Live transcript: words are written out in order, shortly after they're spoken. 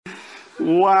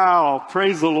Wow,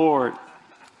 praise the Lord.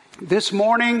 This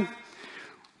morning,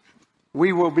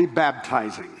 we will be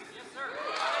baptizing.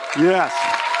 Yes,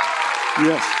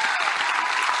 yes.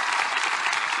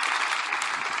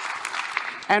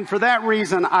 And for that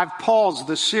reason, I've paused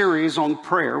the series on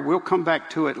prayer. We'll come back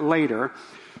to it later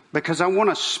because I want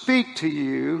to speak to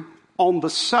you on the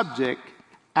subject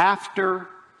after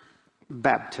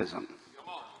baptism.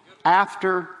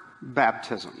 After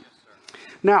baptism.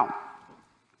 Now,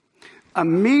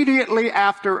 immediately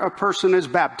after a person is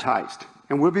baptized,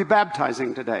 and we'll be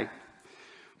baptizing today,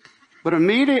 but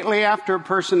immediately after a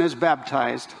person is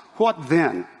baptized, what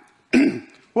then?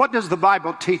 What does the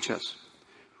Bible teach us?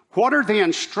 What are the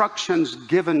instructions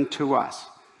given to us?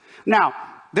 Now,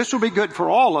 this will be good for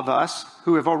all of us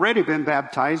who have already been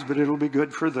baptized, but it'll be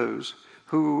good for those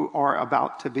who are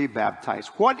about to be baptized.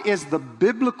 What is the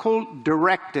biblical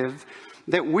directive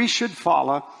that we should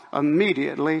follow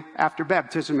immediately after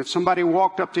baptism? If somebody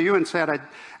walked up to you and said,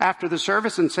 after the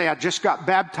service and say, I just got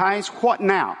baptized, what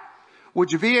now?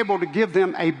 Would you be able to give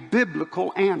them a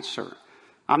biblical answer?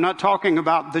 I'm not talking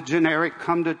about the generic,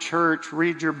 come to church,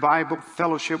 read your Bible,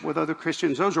 fellowship with other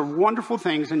Christians. Those are wonderful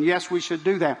things, and yes, we should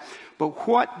do that. But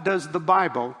what does the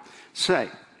Bible say?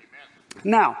 Amen.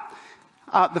 Now,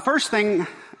 the first thing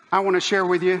I want to share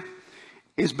with you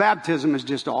is baptism is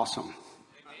just awesome. Amen.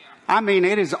 I mean,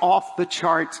 it is off the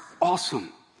charts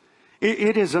awesome.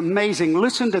 It is amazing.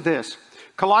 Listen to this.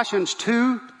 Colossians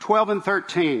 2:12 and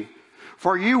 13.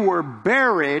 For you were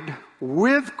buried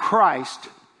with Christ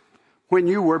when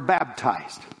you were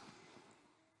baptized.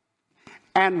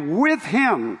 And with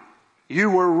him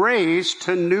you were raised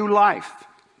to new life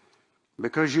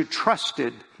because you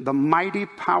trusted the mighty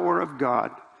power of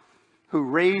God who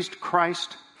raised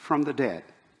Christ from the dead.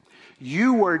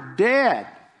 You were dead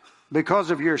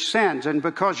because of your sins and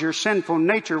because your sinful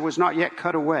nature was not yet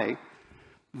cut away.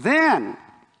 Then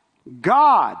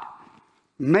God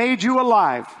made you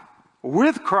alive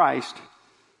with Christ,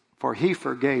 for he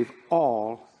forgave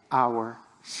all our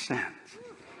sins.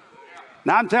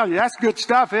 Now I'm telling you, that's good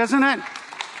stuff, isn't it?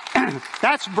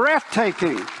 That's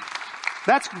breathtaking.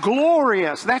 That's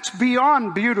glorious. That's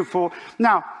beyond beautiful.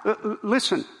 Now,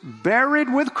 listen,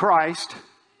 buried with Christ,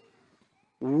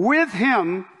 with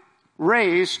him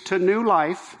raised to new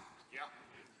life.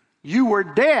 You were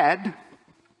dead.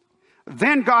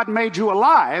 Then God made you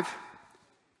alive,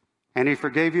 and he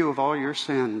forgave you of all your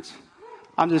sins.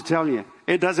 I'm just telling you,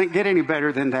 it doesn't get any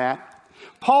better than that.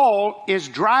 Paul is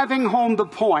driving home the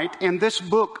point in this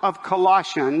book of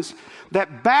Colossians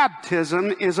that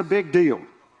baptism is a big deal.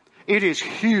 It is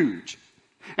huge.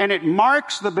 And it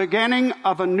marks the beginning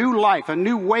of a new life, a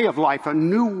new way of life, a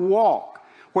new walk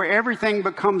where everything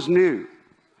becomes new.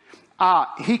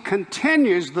 He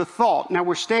continues the thought. Now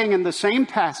we're staying in the same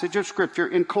passage of Scripture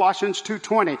in Colossians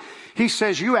 2:20. He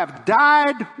says, you have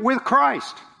died with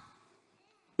Christ.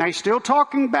 Now he's still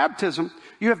talking baptism.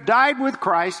 You have died with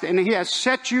Christ, and he has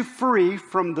set you free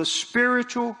from the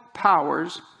spiritual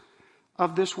powers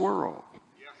of this world.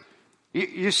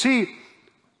 You see,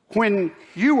 when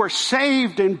you were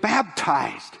saved and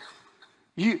baptized,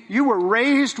 you were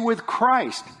raised with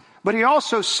Christ, but he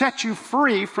also set you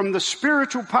free from the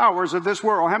spiritual powers of this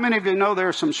world. How many of you know there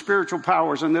are some spiritual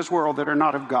powers in this world that are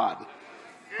not of God?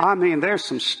 I mean, there's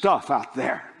some stuff out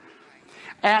there.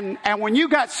 And when you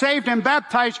got saved and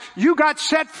baptized, you got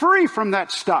set free from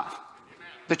that stuff.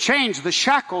 The chains, the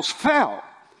shackles fell.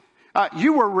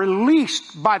 You were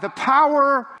released by the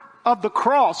power of the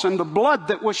cross and the blood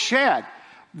that was shed.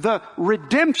 The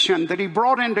redemption that he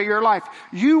brought into your life.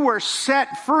 You were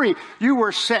set free. You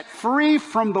were set free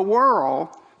from the world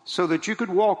so that you could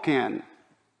walk in,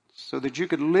 so that you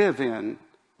could live in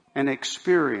and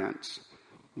experience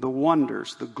the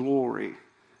wonders, the glory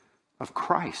of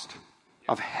Christ,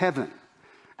 of heaven.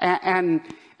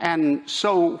 And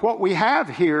so what we have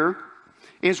here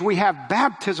is we have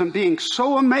baptism being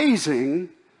so amazing,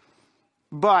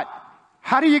 but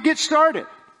how do you get started?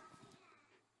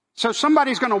 So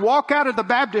somebody's going to walk out of the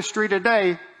baptistry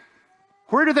today.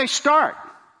 Where do they start?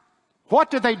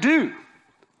 What do they do?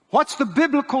 What's the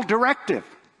biblical directive?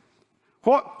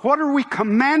 What are we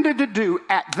commanded to do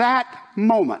at that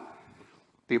moment?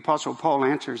 The Apostle Paul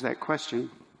answers that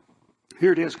question.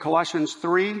 Here it is, Colossians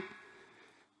 3:1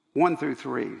 through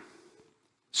 3.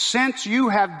 Since you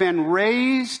have been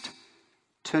raised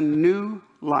to new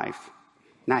life.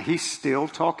 Now he's still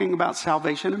talking about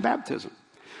salvation and baptism.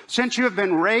 Since you have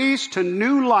been raised to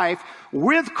new life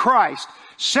with Christ,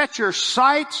 set your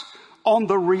sights on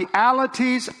the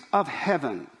realities of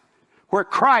heaven, where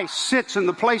Christ sits in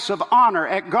the place of honor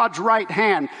at God's right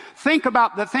hand. Think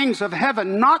about the things of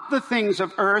heaven, not the things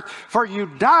of earth, for you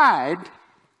died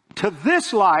to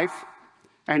this life,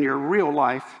 and your real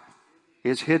life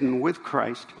is hidden with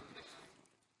Christ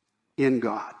in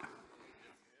God.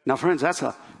 Now, friends,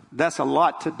 that's a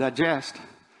lot to digest.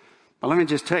 But let me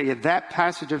just tell you, that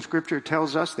passage of Scripture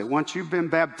tells us that once you've been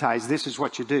baptized, this is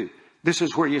what you do. This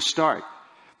is where you start.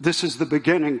 This is the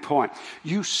beginning point.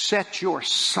 You set your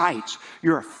sights,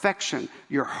 your affection,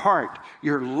 your heart,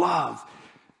 your love.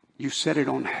 You set it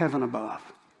on heaven above.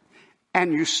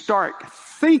 And you start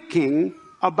thinking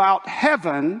about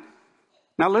heaven.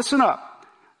 Now listen up.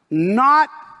 Not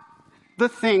the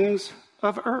things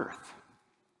of earth.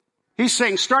 He's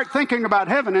saying start thinking about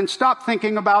heaven and stop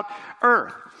thinking about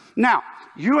earth. Now,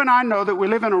 you and I know that we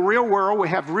live in a real world. We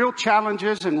have real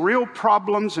challenges and real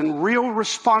problems and real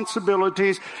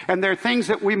responsibilities. And there are things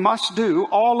that we must do,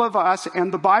 all of us.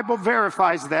 And the Bible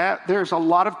verifies that. There's a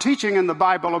lot of teaching in the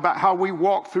Bible about how we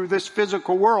walk through this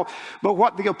physical world. But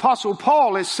what the Apostle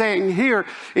Paul is saying here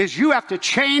is you have to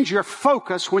change your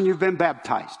focus when you've been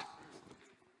baptized.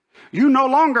 You no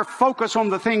longer focus on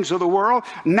the things of the world.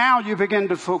 Now you begin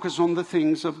to focus on the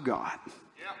things of God.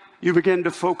 You begin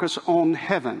to focus on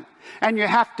heaven. And you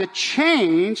have to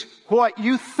change what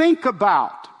you think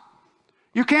about.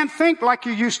 You can't think like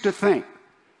you used to think.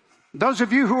 Those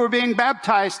of you who are being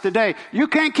baptized today, you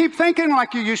can't keep thinking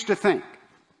like you used to think.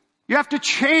 You have to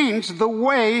change the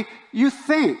way you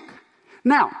think.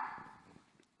 Now,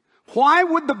 why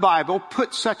would the Bible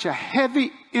put such a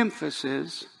heavy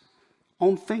emphasis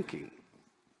on thinking?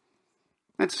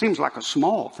 It seems like a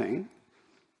small thing.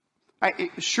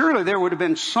 Surely there would have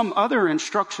been some other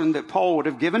instruction that Paul would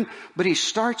have given, but he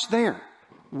starts there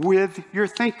with your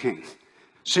thinking.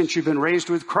 Since you've been raised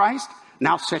with Christ,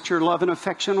 now set your love and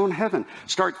affection on heaven.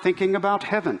 Start thinking about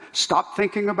heaven. Stop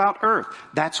thinking about earth.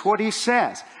 That's what he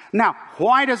says. Now,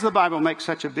 why does the Bible make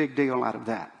such a big deal out of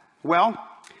that? Well,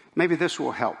 maybe this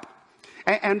will help.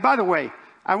 And by the way,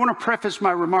 I want to preface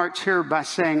my remarks here by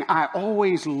saying I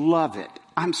always love it.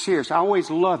 I'm serious. I always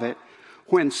love it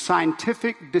when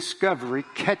scientific discovery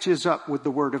catches up with the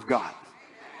Word of God.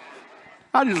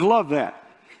 I just love that.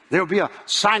 There'll be a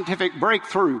scientific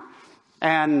breakthrough,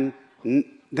 and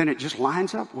then it just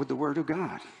lines up with the Word of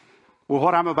God. Well,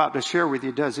 what I'm about to share with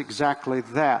you does exactly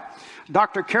that.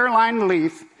 Dr. Caroline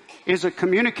Leaf is a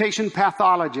communication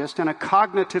pathologist and a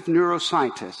cognitive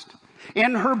neuroscientist.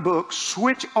 In her book,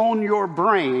 Switch on Your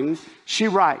Brain, she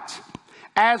writes,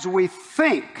 as we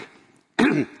think,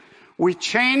 we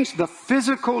change the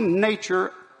physical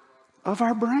nature of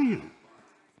our brain.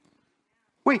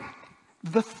 Wait,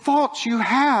 the thoughts you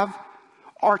have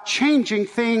are changing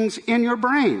things in your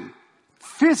brain.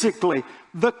 Physically,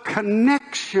 the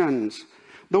connections,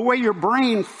 the way your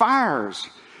brain fires,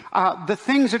 the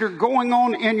things that are going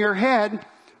on in your head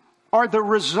are the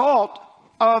result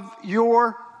of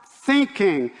your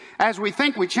thinking. As we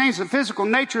think, we change the physical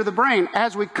nature of the brain.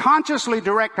 As we consciously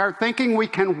direct our thinking, we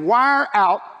can wire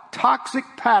out toxic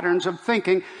patterns of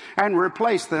thinking and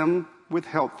replace them with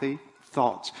healthy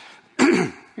thoughts.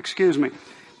 Excuse me.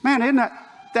 Man, isn't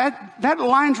that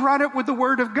lines right up with the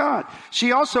Word of God.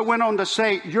 She also went on to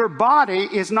say, your body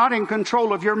is not in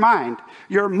control of your mind.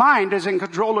 Your mind is in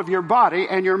control of your body,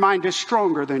 and your mind is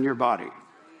stronger than your body.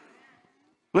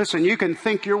 Listen, you can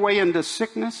think your way into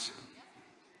sickness.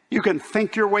 You can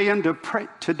think your way into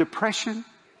depression.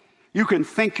 You can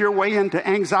think your way into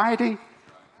anxiety.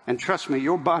 And trust me,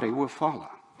 your body will follow.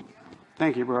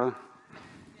 Thank you, brother.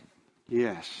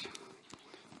 Yes.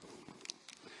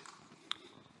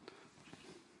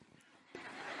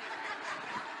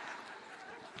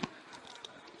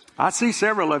 I see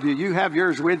several of you. You have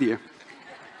yours with you.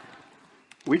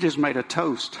 We just made a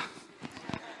toast.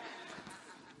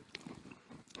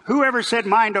 Whoever said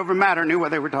mind over matter knew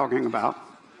what they were talking about.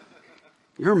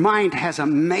 Your mind has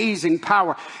amazing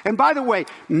power. And by the way,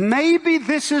 maybe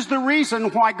this is the reason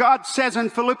why God says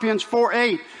in Philippians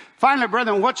 4:8, finally,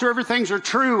 brethren, whatsoever things are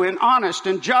true and honest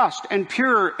and just and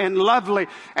pure and lovely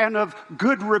and of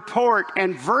good report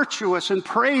and virtuous and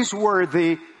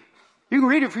praiseworthy. You can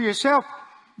read it for yourself.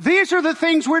 These are the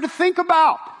things we're to think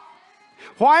about.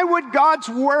 Why would God's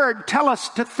Word tell us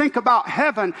to think about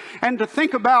heaven and to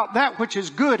think about that which is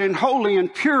good and holy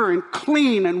and pure and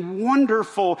clean and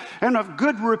wonderful and of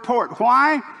good report?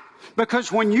 Why?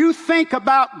 Because when you think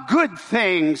about good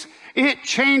things, it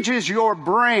changes your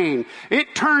brain.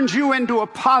 It turns you into a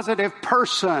positive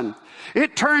person.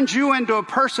 It turns you into a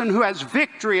person who has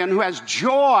victory and who has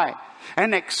joy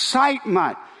and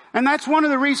excitement. And that's one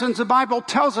of the reasons the Bible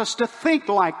tells us to think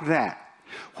like that.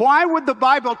 Why would the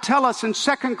Bible tell us in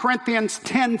 2 Corinthians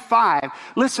 10:5?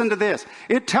 Listen to this.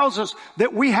 It tells us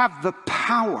that we have the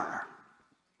power.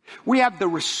 We have the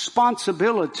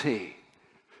responsibility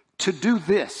to do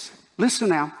this. Listen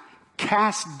now.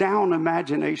 cast down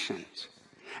imaginations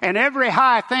and every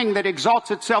high thing that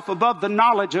exalts itself above the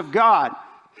knowledge of God,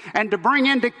 and to bring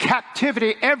into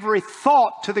captivity every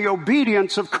thought to the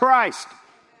obedience of Christ.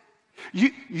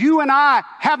 You and I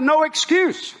have no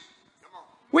excuse.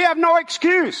 We have no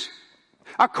excuse.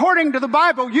 According to the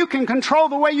Bible, you can control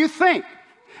the way you think.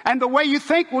 And the way you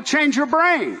think will change your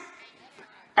brain.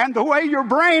 And the way your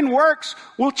brain works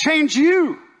will change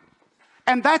you.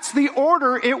 And that's the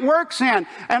order it works in.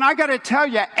 And I got to tell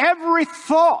you, every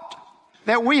thought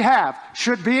that we have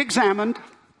should be examined.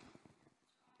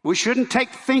 We shouldn't take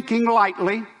thinking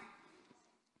lightly.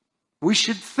 We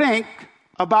should think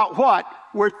about what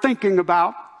we're thinking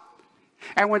about.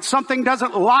 And when something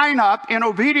doesn't line up in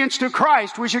obedience to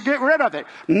Christ, we should get rid of it.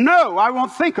 No, I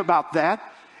won't think about that.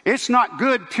 It's not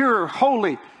good, pure,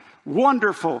 holy,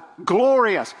 wonderful,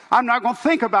 glorious. I'm not going to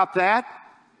think about that.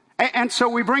 And so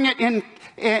we bring it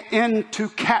into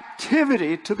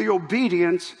captivity to the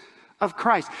obedience of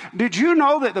Christ. Did you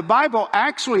know that the Bible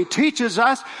actually teaches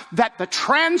us that the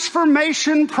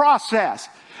transformation process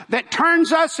that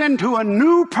turns us into a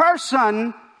new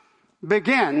person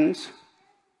begins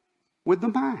with the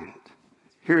mind?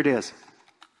 Here it is.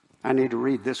 I need to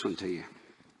read this one to you.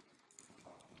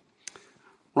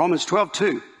 Romans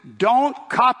 12:2. Don't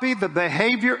copy the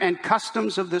behavior and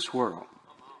customs of this world,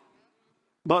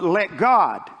 but let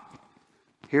God,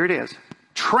 here it is,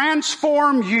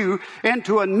 transform you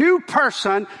into a new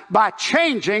person by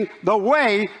changing the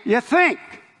way you think.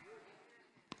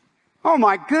 Oh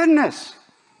my goodness.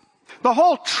 The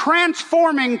whole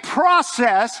transforming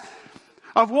process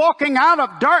of walking out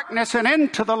of darkness and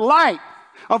into the light,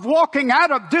 of walking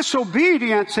out of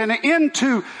disobedience and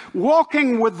into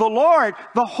walking with the Lord,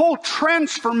 the whole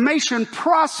transformation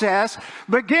process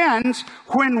begins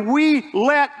when we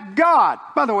let God.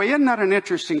 By the way, isn't that an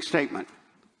interesting statement?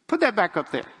 Put that back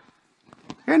up there.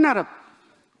 Isn't that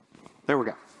there we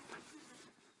go.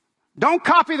 Don't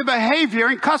copy the behavior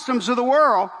and customs of the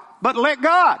world, but let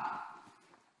God.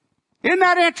 Isn't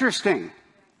that interesting?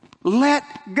 Let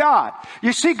God.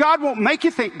 You see, God won't make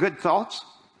you think good thoughts.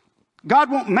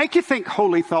 God won't make you think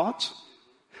holy thoughts.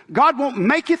 God won't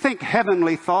make you think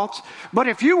heavenly thoughts. But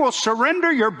if you will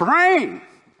surrender your brain,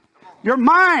 your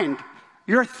mind,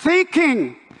 your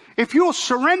thinking, if you'll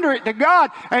surrender it to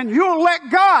God and you'll let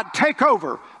God take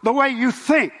over the way you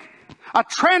think, a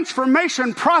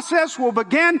transformation process will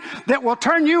begin that will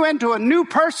turn you into a new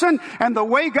person. And the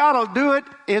way God will do it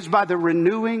is by the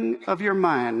renewing of your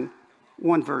mind,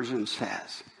 one version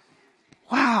says.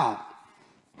 Wow.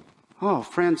 Oh,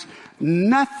 friends,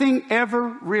 nothing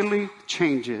ever really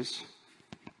changes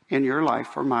in your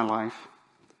life or my life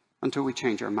until we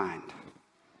change our mind,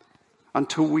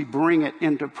 until we bring it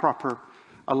into proper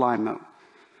alignment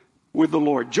with the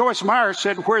Lord. Joyce Meyer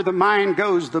said, where the mind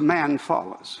goes, the man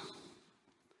follows.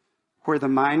 Where the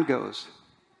mind goes,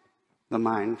 the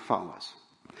mind follows.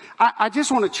 I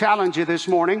just want to challenge you this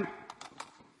morning.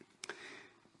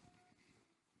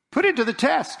 Put it to the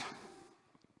test.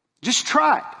 Just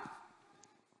try it.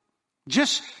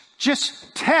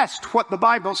 Just test what the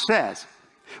Bible says.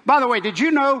 By the way, did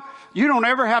you know you don't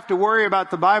ever have to worry about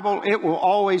the Bible? It will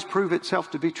always prove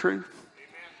itself to be true.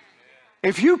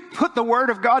 If you put the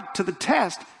Word of God to the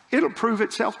test, it'll prove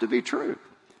itself to be true.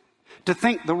 To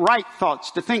think the right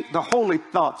thoughts, to think the holy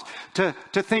thoughts, to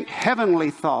think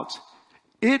heavenly thoughts,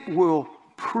 it will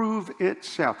prove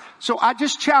itself. So I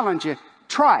just challenge you,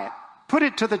 try it. Put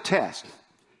it to the test.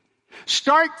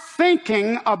 Start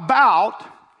thinking about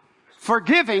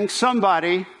forgiving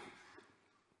somebody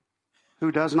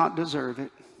who does not deserve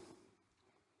it.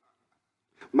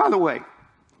 By the way,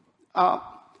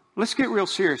 let's get real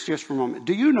serious just for a moment.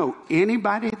 Do you know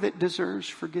anybody that deserves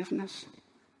forgiveness?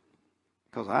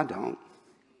 Because I don't.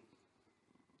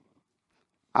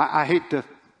 I hate to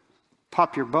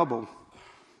pop your bubble,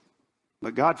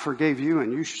 but God forgave you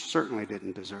and you certainly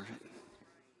didn't deserve it.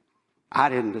 I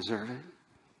didn't deserve it.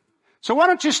 So why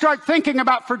don't you start thinking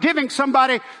about forgiving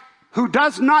somebody who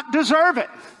does not deserve it,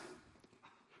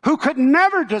 who could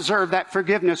never deserve that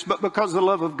forgiveness, but because the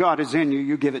love of God is in you,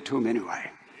 you give it to him anyway.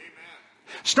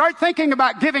 Amen. Start thinking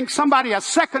about giving somebody a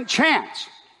second chance,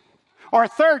 or a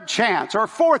third chance, or a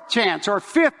fourth chance, or a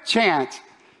fifth chance,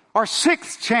 or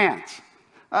sixth chance.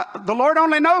 The Lord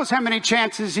only knows how many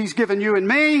chances he's given you and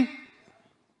me.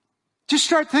 Just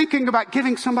start thinking about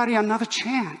giving somebody another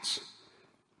chance.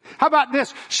 How about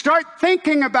this? Start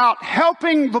thinking about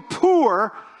helping the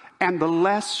poor and the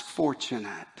less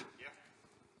fortunate.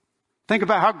 Think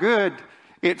about how good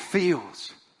it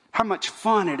feels, how much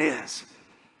fun it is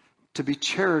to be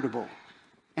charitable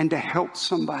and to help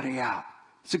somebody out.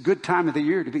 It's a good time of the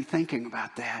year to be thinking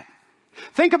about that.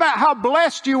 Think about how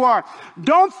blessed you are.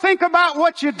 Don't think about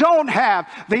what you don't have.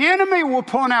 The enemy will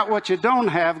point out what you don't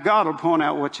have. God will point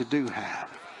out what you do have.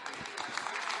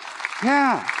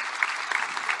 Yeah.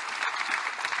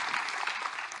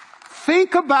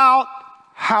 Think about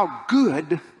how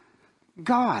good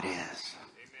God is.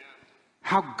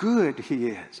 How good He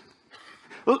is.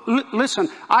 Listen,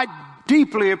 I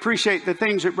deeply appreciate the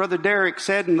things that Brother Derek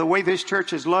said and the way this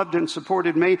church has loved and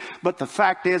supported me. But the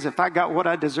fact is, if I got what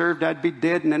I deserved, I'd be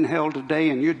dead and in hell today,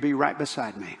 and you'd be right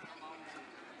beside me.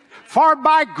 For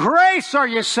by grace are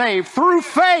you saved, through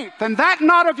faith, and that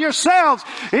not of yourselves.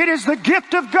 It is the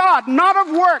gift of God, not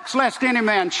of works, lest any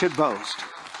man should boast.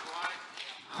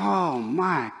 Oh,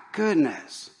 my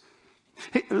goodness.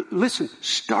 Hey, listen,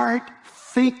 start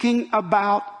thinking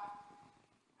about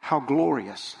how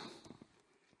glorious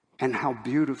and how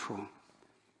beautiful.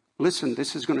 Listen,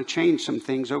 this is going to change some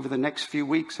things over the next few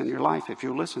weeks in your life if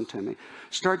you'll listen to me.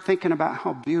 Start thinking about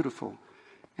how beautiful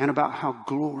and about how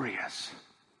glorious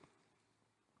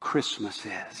Christmas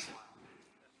is.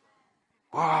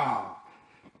 Wow.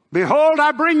 Behold,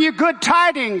 I bring you good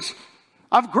tidings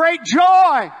of great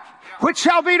joy, which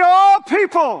shall be to all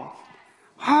people.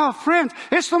 Oh, friends,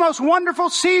 it's the most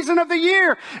wonderful season of the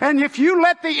year. And if you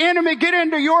let the enemy get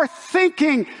into your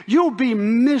thinking, you'll be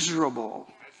miserable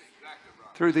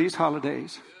through these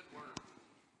holidays.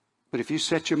 But if you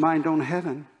set your mind on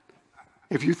heaven,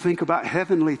 if you think about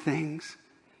heavenly things,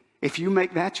 if you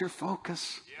make that your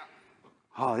focus,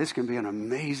 oh, this can be an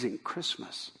amazing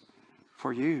Christmas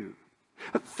for you.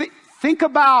 Think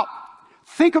about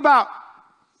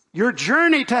your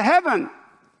journey to heaven.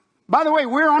 By the way,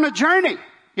 we're on a journey.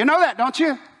 You know that, don't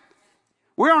you?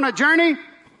 We're on a journey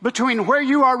between where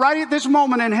you are right at this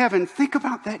moment in heaven. Think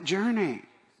about that journey.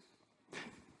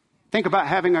 Think about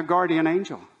having a guardian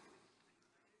angel.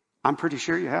 I'm pretty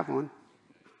sure you have one.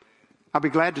 I'll be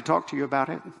glad to talk to you about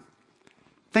it.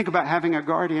 Think about having a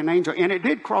guardian angel. And it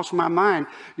did cross my mind,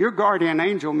 your guardian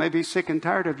angel may be sick and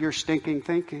tired of your stinking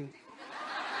thinking.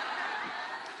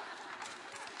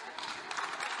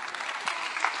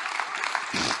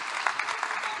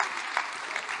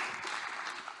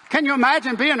 Can you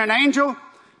imagine being an angel?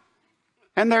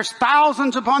 And there's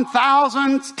thousands upon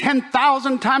thousands,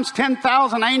 10,000 times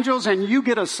 10,000 angels, and you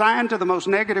get assigned to the most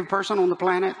negative person on the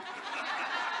planet?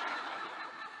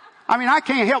 I mean, I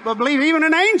can't help but believe even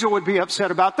an angel would be upset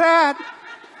about that.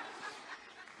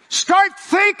 Start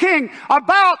thinking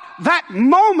about that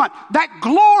moment, that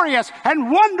glorious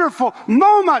and wonderful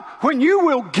moment when you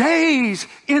will gaze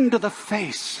into the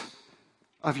face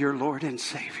of your Lord and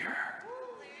Savior.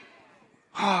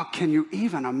 Oh, can you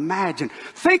even imagine?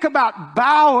 Think about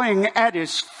bowing at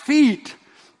His feet.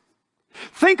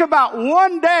 Think about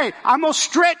one day, I'm going to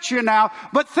stretch you now,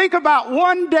 but think about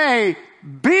one day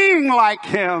being like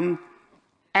Him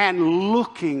and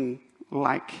looking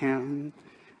like Him,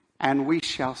 and we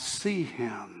shall see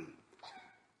Him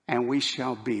and we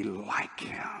shall be like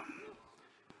Him.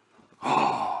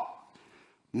 Oh,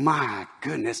 my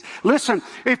goodness. Listen,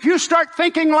 if you start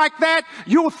thinking like that,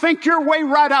 you'll think your way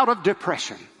right out of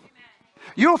depression.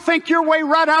 You'll think your way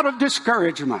right out of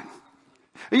discouragement.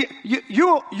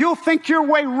 You'll think your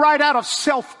way right out of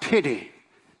self-pity.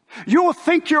 You'll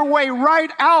think your way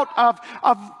right out of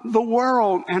the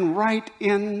world and right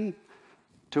in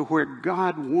to where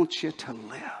God wants you to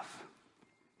live.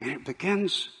 And it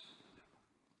begins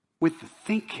with the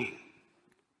thinking.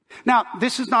 Now,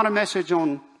 this is not a message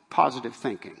on positive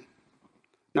thinking.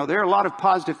 No, there are a lot of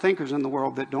positive thinkers in the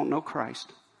world that don't know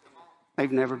Christ.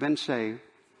 They've never been saved.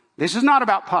 This is not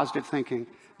about positive thinking.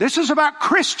 This is about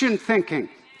Christian thinking.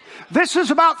 This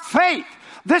is about faith.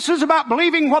 This is about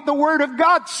believing what the Word of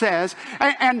God says.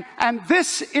 And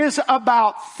this is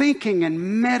about thinking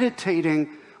and meditating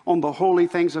on the holy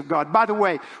things of God. By the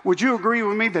way, would you agree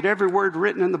with me that every word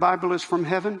written in the Bible is from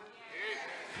heaven?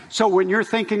 So when you're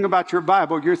thinking about your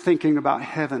Bible, you're thinking about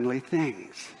heavenly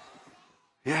things.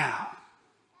 Yeah.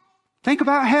 Think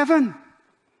about heaven.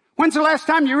 When's the last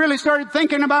time you really started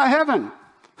thinking about heaven?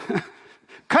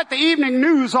 Cut the evening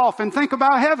news off and think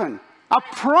about heaven. I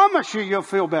promise you'll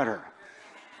feel better.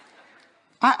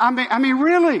 I mean,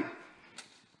 really.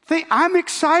 I'm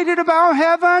excited about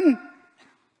heaven.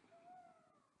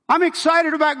 I'm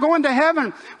excited about going to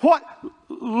heaven. What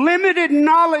limited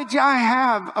knowledge I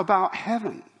have about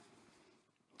heaven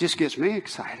just gets me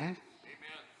excited.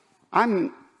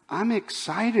 I'm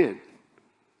excited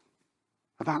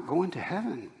about going to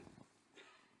heaven.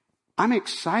 I'm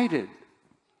excited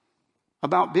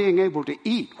about being able to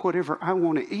eat whatever I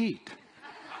want to eat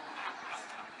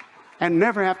and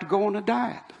never have to go on a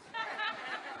diet.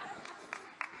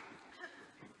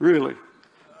 Really.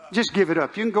 Just give it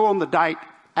up. You can go on the diet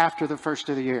after the first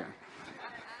of the year.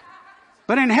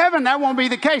 But in heaven, that won't be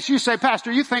the case. You say,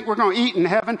 Pastor, you think we're going to eat in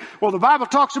heaven? Well, the Bible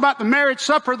talks about the marriage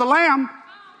supper of the Lamb.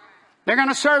 They're going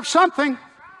to serve something.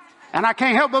 And I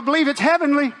can't help but believe it's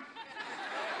heavenly.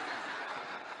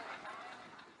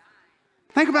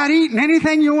 Think about eating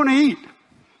anything you want to eat.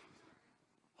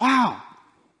 Wow.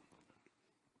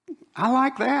 I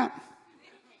like that.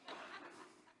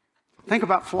 Think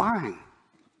about flying.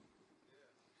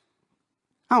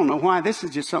 I don't know why. This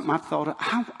is just something I've thought of.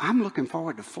 I'm looking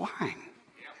forward to flying.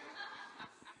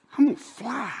 I'm going to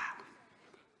fly.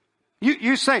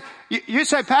 You say,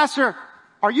 Pastor,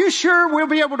 are you sure we'll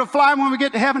be able to fly when we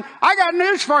get to heaven? I got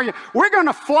news for you. We're going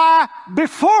to fly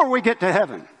before we get to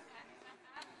heaven.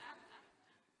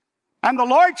 And the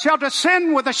Lord shall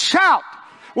descend with a shout,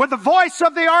 with the voice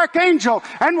of the archangel,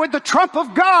 and with the trump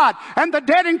of God, and the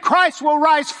dead in Christ will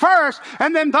rise first,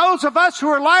 and then those of us who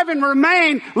are alive and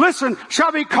remain, listen,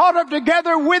 shall be caught up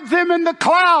together with them in the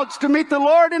clouds to meet the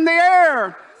Lord in the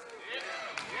air.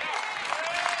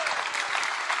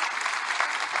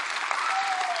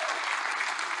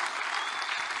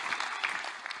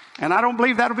 And I don't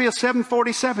believe that'll be a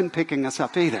 747 picking us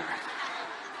up either.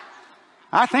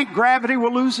 I think gravity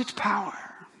will lose its power.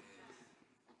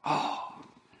 Oh,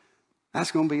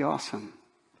 that's going to be awesome.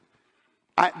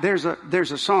 There's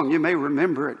a song, you may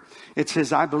remember it. It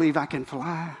says, I believe I can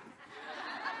fly.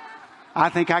 I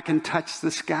think I can touch the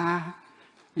sky.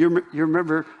 You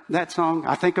remember that song?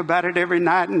 I think about it every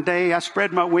night and day. I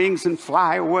spread my wings and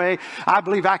fly away. I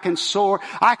believe I can soar.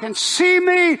 I can see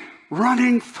me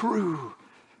running through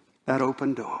that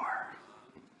open door.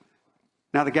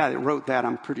 Now, the guy that wrote that,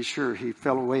 I'm pretty sure he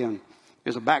fell away and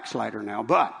is a backslider now.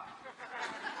 But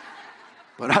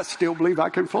I still believe I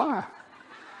can fly.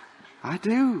 I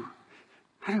do.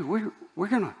 We're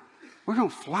gonna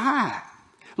fly.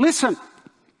 Listen,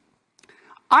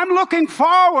 I'm looking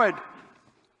forward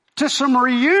to some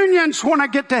reunions when I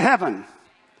get to heaven.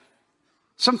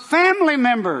 Some family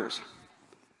members.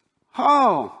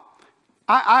 Oh,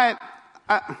 I'm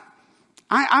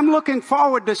looking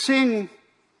forward to seeing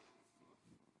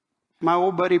my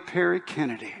old buddy Perry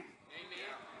Kennedy.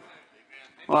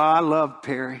 Well, I love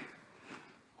Perry.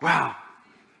 Wow.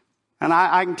 And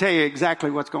I can tell you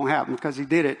exactly what's going to happen because he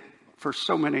did it for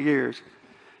so many years.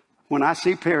 When I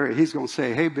see Perry, he's going to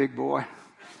say, hey, big boy.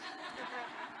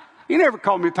 He never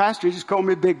called me pastor. He just called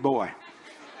me big boy.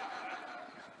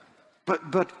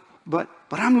 But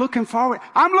I'm looking forward.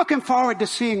 I'm looking forward to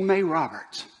seeing May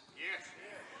Roberts.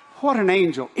 What an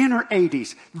angel, in her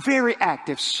 80s, very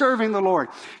active, serving the Lord.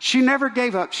 She never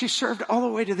gave up. She served all the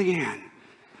way to the end.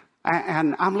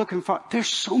 And I'm looking forward. There's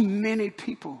so many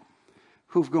people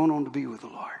who've gone on to be with the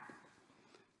Lord.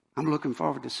 I'm looking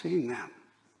forward to seeing them.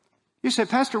 You say,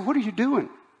 Pastor, what are you doing?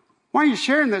 Why are you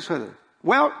sharing this with us?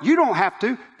 Well, you don't have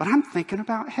to, but I'm thinking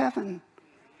about heaven.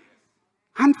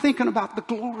 I'm thinking about the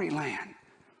glory land.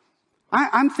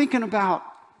 I'm thinking about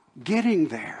getting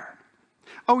there.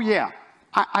 Oh, yeah.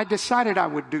 I decided I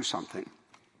would do something.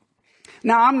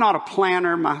 Now, I'm not a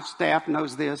planner. My staff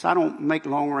knows this. I don't make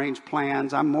long-range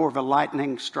plans. I'm more of a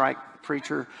lightning strike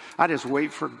preacher. I just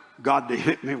wait for God to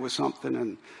hit me with something,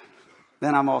 and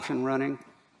then I'm off and running.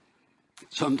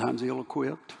 Sometimes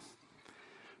ill-equipped.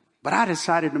 But I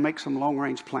decided to make some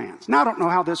long-range plans. Now, I don't know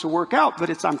how this will work out,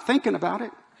 but I'm thinking about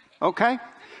it. Okay?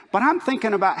 But I'm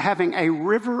thinking about having a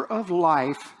River of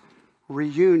Life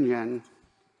reunion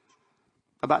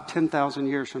about 10,000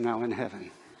 years from now in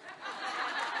heaven.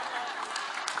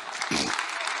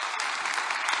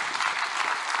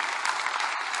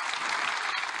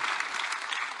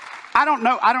 I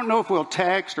don't know if we'll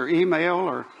text or email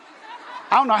or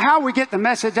I don't know how we get the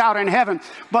message out in heaven.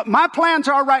 But my plans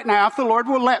are right now, if the Lord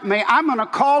will let me, I'm going to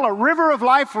call a River of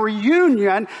Life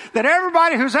reunion that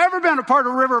everybody who's ever been a part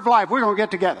of River of Life, we're going to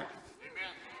get together.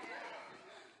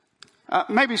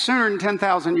 Maybe sooner than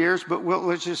 10,000 years, but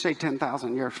let's just say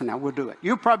 10,000 years from now. We'll do it.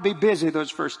 You'll probably be busy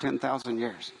those first 10,000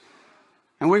 years.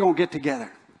 And we're going to get together.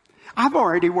 I've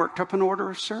already worked up an order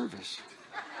of service.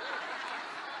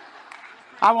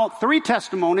 I want 3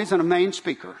 testimonies and a main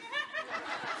speaker.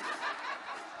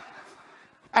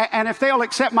 And if they'll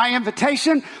accept my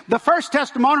invitation, the first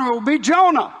testimony will be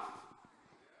Jonah.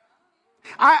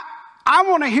 I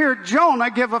want to hear Jonah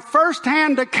give a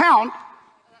first-hand account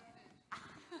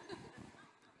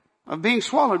of being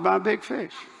swallowed by a big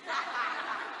fish.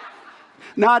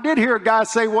 Now, I did hear a guy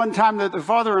say one time that the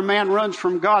farther a man runs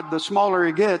from God, the smaller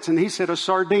he gets, and he said a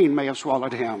sardine may have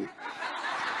swallowed him.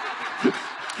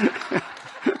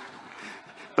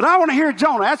 But I want to hear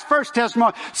Jonah. That's first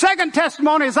testimony. Second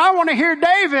testimony is I want to hear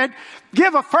David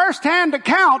give a first-hand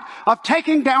account of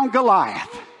taking down Goliath.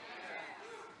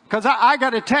 Because I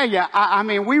got to tell you, I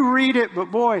mean, we read it, but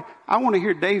boy, I want to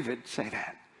hear David say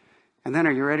that. And then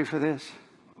are you ready for this?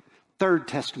 Third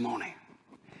testimony.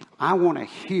 I want to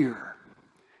hear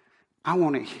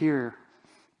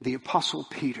the Apostle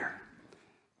Peter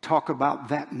talk about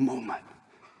that moment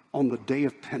on the day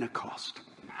of Pentecost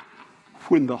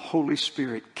when the Holy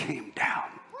Spirit came down.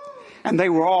 And they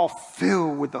were all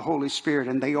filled with the Holy Spirit,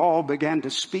 and they all began to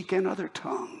speak in other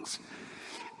tongues.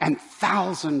 And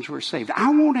thousands were saved. I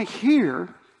want to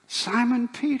hear Simon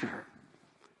Peter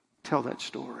tell that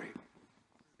story.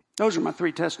 Those are my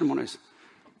three testimonies.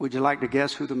 Would you like to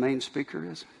guess who the main speaker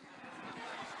is?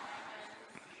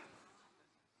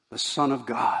 The Son of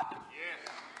God,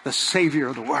 the Savior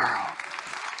of the world,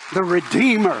 the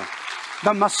Redeemer,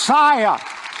 the Messiah.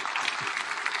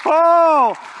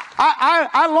 Oh,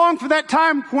 I long for that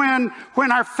time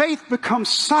when our faith becomes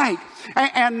sight.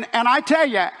 And I tell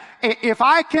you, if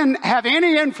I can have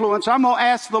any influence, I'm going to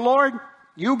ask the Lord,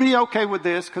 you'll be okay with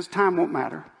this because time won't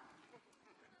matter.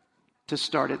 To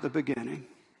start at the beginning.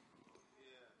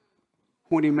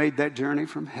 When he made that journey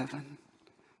from heaven.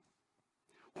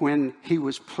 When he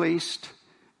was placed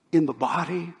in the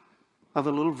body of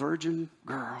a little virgin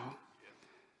girl.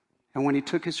 And when he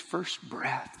took his first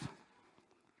breath.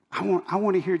 I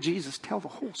want to hear Jesus tell the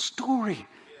whole story.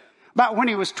 About when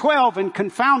he was 12 and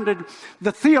confounded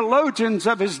the theologians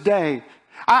of his day.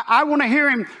 I want to hear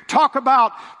him talk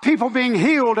about people being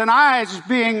healed and eyes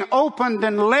being opened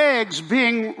and legs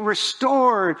being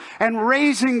restored and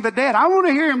raising the dead. I want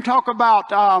to hear him talk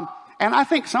about, and I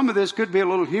think some of this could be a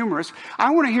little humorous.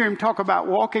 I want to hear him talk about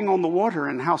walking on the water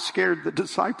and how scared the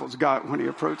disciples got when he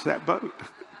approached that boat.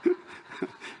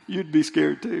 You'd be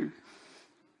scared too.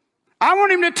 I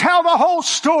want him to tell the whole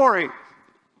story.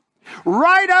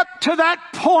 Right up to that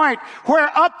point where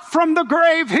up from the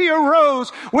grave he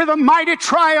arose with a mighty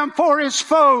triumph for his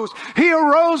foes. He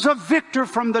arose a victor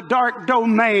from the dark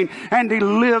domain, and he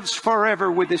lives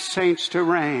forever with his saints to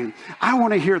reign. I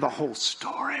want to hear the whole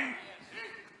story.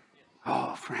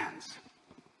 Oh, friends.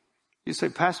 You say,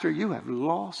 Pastor, you have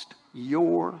lost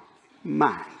your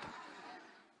mind.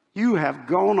 You have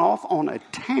gone off on a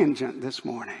tangent this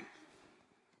morning.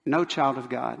 No, child of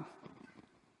God.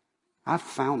 I've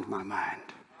found my mind.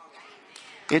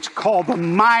 It's called the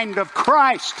mind of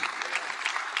Christ.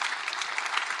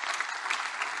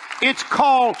 It's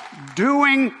called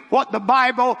doing what the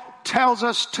Bible tells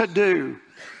us to do.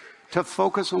 To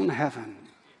focus on heaven.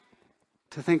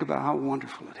 To think about how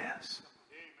wonderful it is.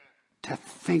 To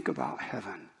think about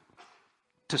heaven.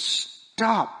 To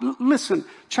stop. Listen,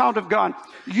 child of God,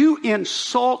 you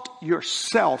insult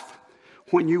yourself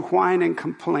when you whine and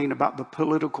complain about the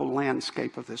political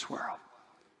landscape of this world.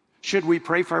 Should we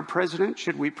pray for our president?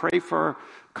 Should we pray for our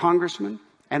congressmen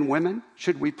and women?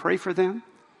 Should we pray for them?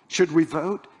 Should we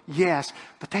vote? Yes,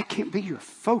 but that can't be your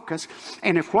focus.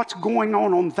 And if what's going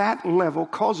on that level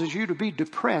causes you to be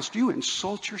depressed, you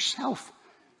insult yourself.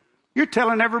 You're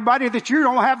telling everybody that you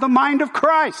don't have the mind of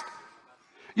Christ.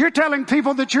 You're telling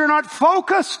people that you're not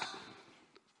focused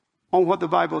on what the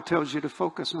Bible tells you to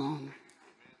focus on.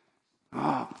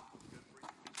 Oh,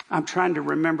 I'm trying to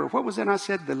remember. What was it I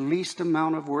said? The least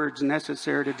amount of words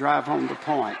necessary to drive home the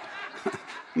point.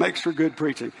 Makes for good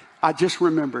preaching. I just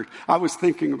remembered. I was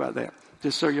thinking about that,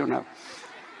 just so you'll know.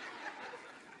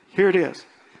 Here it is.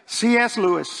 C.S.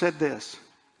 Lewis said this.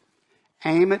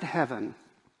 Aim at heaven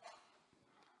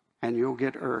and you'll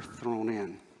get earth thrown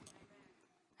in.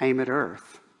 Aim at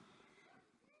earth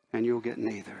and you'll get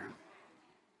neither.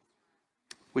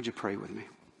 Would you pray with me?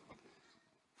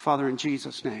 Father, in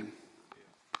Jesus' name,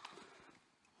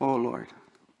 oh Lord,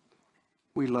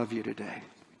 we love you today.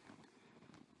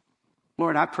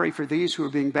 Lord, I pray for these who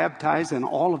are being baptized and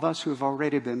all of us who have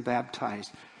already been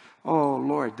baptized. Oh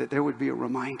Lord, that there would be a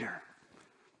reminder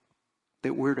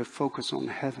that we're to focus on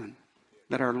heaven,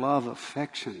 that our love,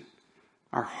 affection,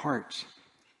 our hearts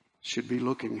should be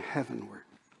looking heavenward.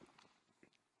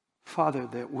 Father,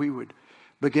 that we would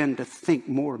begin to think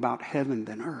more about heaven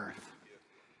than earth.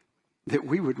 That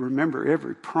we would remember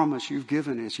every promise you've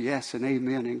given is yes and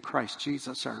amen in Christ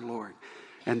Jesus our Lord.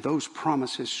 And those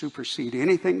promises supersede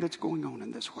anything that's going on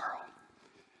in this world.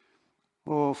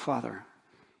 Oh, Father,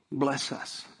 bless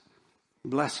us.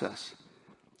 Bless us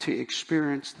to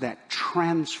experience that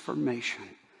transformation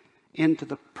into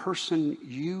the person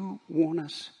you want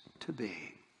us to be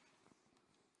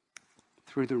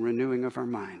through the renewing of our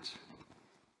minds.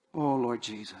 Oh, Lord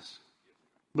Jesus.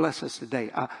 Bless us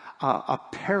today. A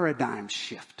paradigm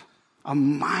shift. A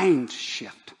mind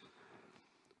shift.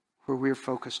 Where we're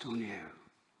focused on you.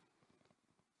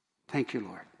 Thank you,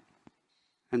 Lord.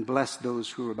 And bless those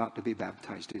who are about to be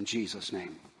baptized in Jesus'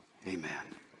 name. Amen.